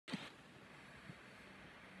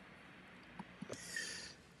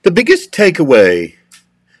The biggest takeaway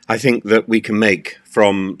I think that we can make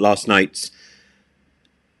from last night's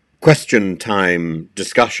question time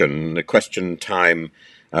discussion, the question time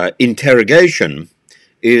interrogation,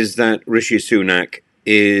 is that Rishi Sunak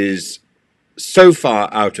is so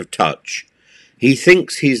far out of touch. He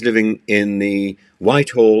thinks he's living in the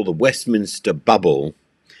Whitehall, the Westminster bubble,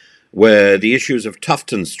 where the issues of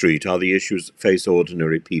Tufton Street are the issues that face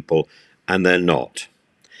ordinary people, and they're not.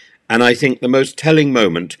 And I think the most telling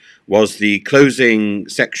moment was the closing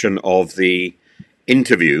section of the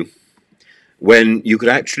interview, when you could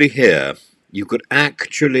actually hear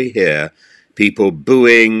people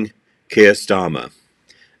booing Keir Starmer.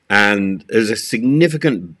 And there's a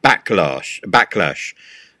significant backlash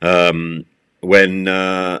when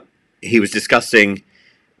he was discussing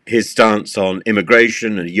his stance on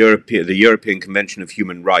immigration and the European Convention of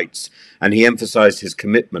Human Rights, and he emphasized his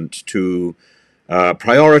commitment to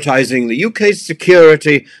prioritizing the UK's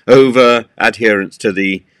security over adherence to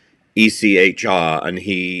the ECHR, and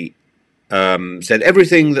he said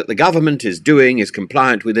everything that the government is doing is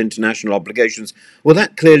compliant with international obligations. Well,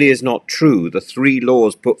 that clearly is not true. The three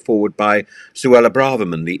laws put forward by Suella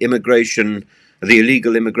Braverman, the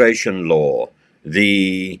illegal immigration law,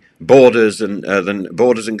 the borders and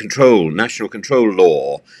control, national control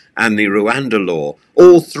law, and the Rwanda law,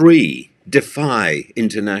 all three defy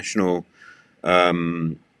international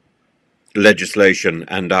legislation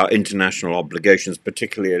and our international obligations,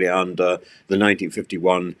 particularly under the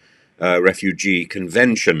 1951 Refugee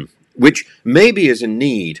Convention, which maybe is in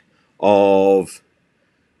need of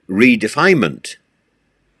redefinement,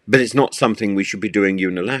 but it's not something we should be doing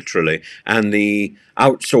unilaterally. And the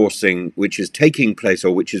outsourcing which is taking place,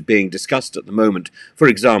 or which is being discussed at the moment, for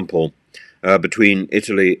example, between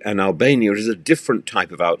Italy and Albania, is a different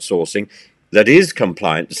type of outsourcing that is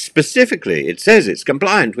compliant. Specifically, it says it's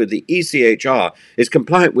compliant with the ECHR, it's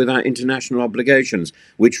compliant with our international obligations,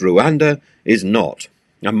 which Rwanda is not.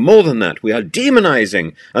 And more than that, we are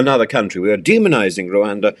demonizing another country. We are demonizing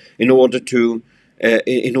Rwanda in order to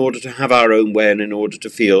have our own way and in order to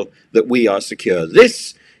feel that we are secure.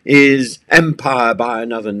 This is empire by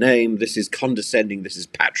another name. This is condescending. This is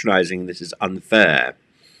patronizing. This is unfair.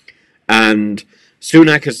 And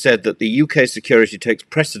Sunak has said that the UK security takes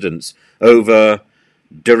precedence over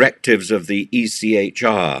directives of the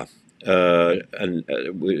ECHR,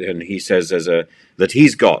 and he says that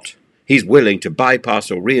he's willing to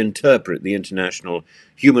bypass or reinterpret the international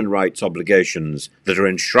human rights obligations that are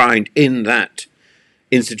enshrined in that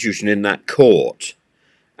institution, in that court.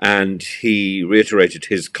 And he reiterated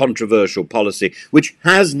his controversial policy, which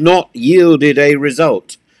has not yielded a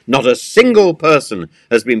result. Not a single person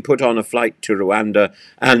has been put on a flight to Rwanda,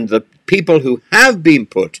 and the people who have been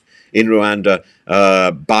put in Rwanda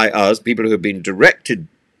by us, people who have been directed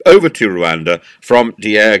over to Rwanda from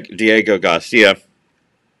Diego Garcia,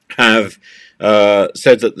 have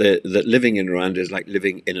said that living in Rwanda is like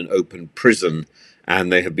living in an open prison,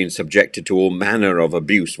 and they have been subjected to all manner of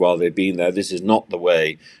abuse while they've been there. This is not the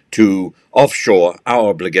way to offshore our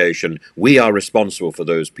obligation. We are responsible for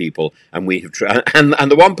those people, and we have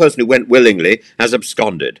and the one person who went willingly has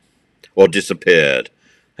absconded or disappeared.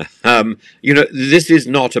 This is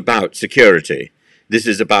not about security. This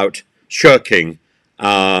is about shirking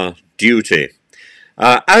our duty.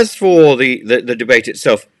 As for the debate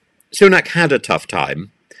itself, Sunak had a tough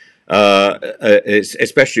time,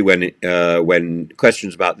 especially when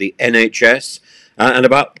questions about the NHS and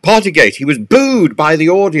about Partygate. He was booed by the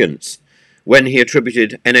audience when he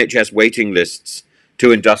attributed NHS waiting lists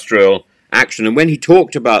to industrial action. And when he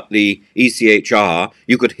talked about the ECHR,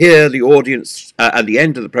 you could hear the audience at the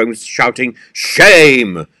end of the program shouting,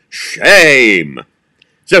 "Shame! Shame!"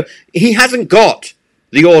 So he hasn't got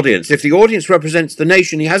the audience. If the audience represents the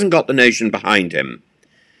nation, he hasn't got the nation behind him.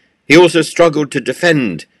 He also struggled to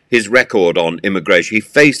defend his record on immigration. He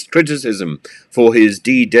faced criticism for his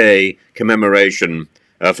D-Day commemoration,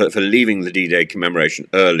 for leaving the D-Day commemoration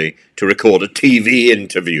early to record a TV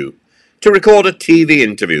interview.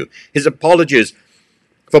 His apologies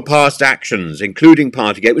for past actions, including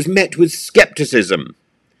Partygate, was met with scepticism.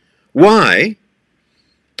 Why?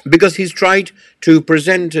 Because he's tried to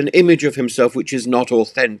present an image of himself which is not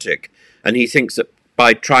authentic, and he thinks that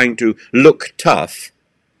by trying to look tough,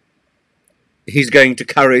 he's going to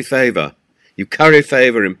curry favour. You curry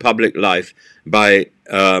favour in public life by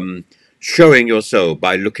showing your soul,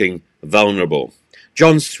 by looking vulnerable.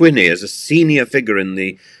 John Swinney, as a senior figure in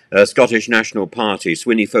the Scottish National Party,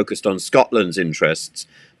 Swinney focused on Scotland's interests,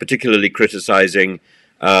 particularly criticising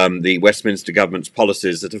the Westminster government's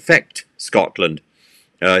policies that affect Scotland.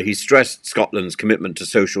 He stressed Scotland's commitment to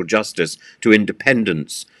social justice, to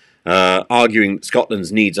independence, arguing that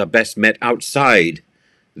Scotland's needs are best met outside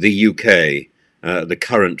the UK, the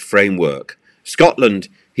current framework. Scotland,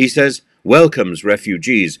 he says, welcomes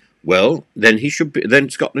refugees. Well, then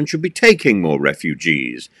Scotland should be taking more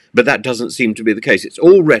refugees. But that doesn't seem to be the case. It's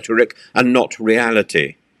all rhetoric and not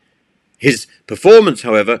reality. His performance,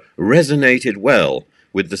 however, resonated well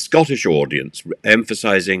with the Scottish audience,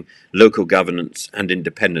 emphasising local governance and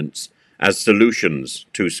independence as solutions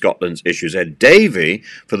to Scotland's issues. Ed Davey,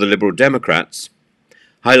 for the Liberal Democrats,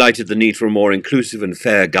 highlighted the need for a more inclusive and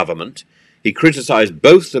fair government. He criticised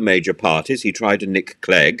both the major parties. He tried to nick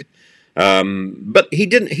Clegg, but he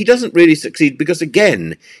doesn't really succeed because,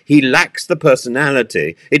 again, he lacks the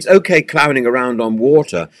personality. It's okay clowning around on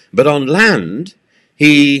water, but on land,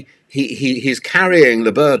 he's carrying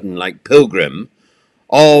the burden like Pilgrim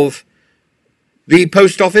of the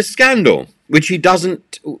post office scandal, which he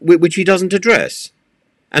doesn't address,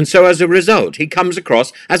 and so as a result, he comes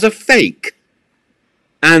across as a fake.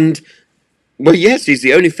 And well, yes, he's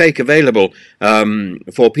the only fake available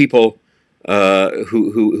for people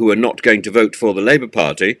who are not going to vote for the Labour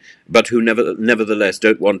Party, but who nevertheless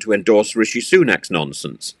don't want to endorse Rishi Sunak's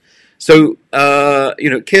nonsense. So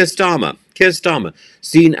Keir Starmer,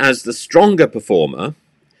 seen as the stronger performer,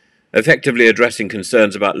 effectively addressing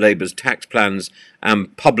concerns about Labour's tax plans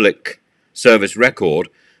and public service record,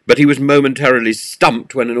 but he was momentarily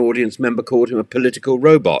stumped when an audience member called him a political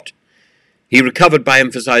robot. He recovered by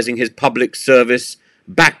emphasising his public service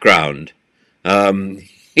background.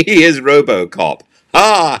 He is RoboCop.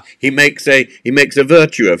 He makes a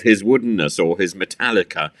virtue of his woodenness or his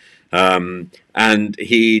Metallica, and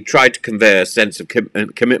he tried to convey a sense of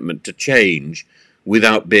commitment to change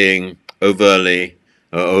without being overtly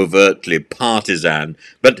partisan.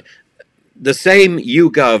 But the same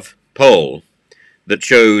YouGov poll that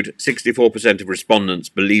showed 64% of respondents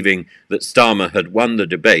believing that Starmer had won the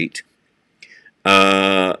debate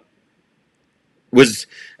is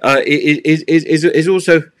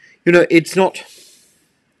also, it's not.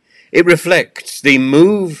 It reflects the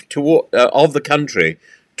move of the country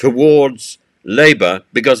towards Labour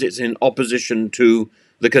because it's in opposition to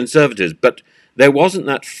the Conservatives. But there wasn't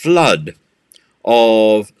that flood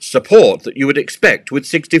of support that you would expect with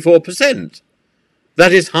 64%.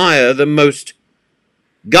 That is higher than most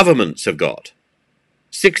governments have got.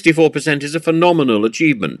 64% is a phenomenal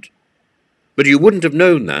achievement. But you wouldn't have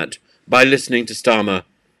known that by listening to Starmer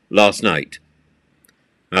last night.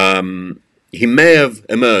 He may have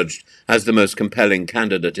emerged as the most compelling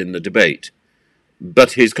candidate in the debate,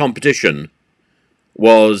 but his competition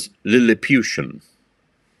was Lilliputian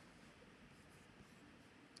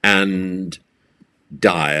and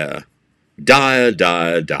dire. Dire,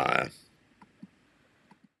 dire, dire.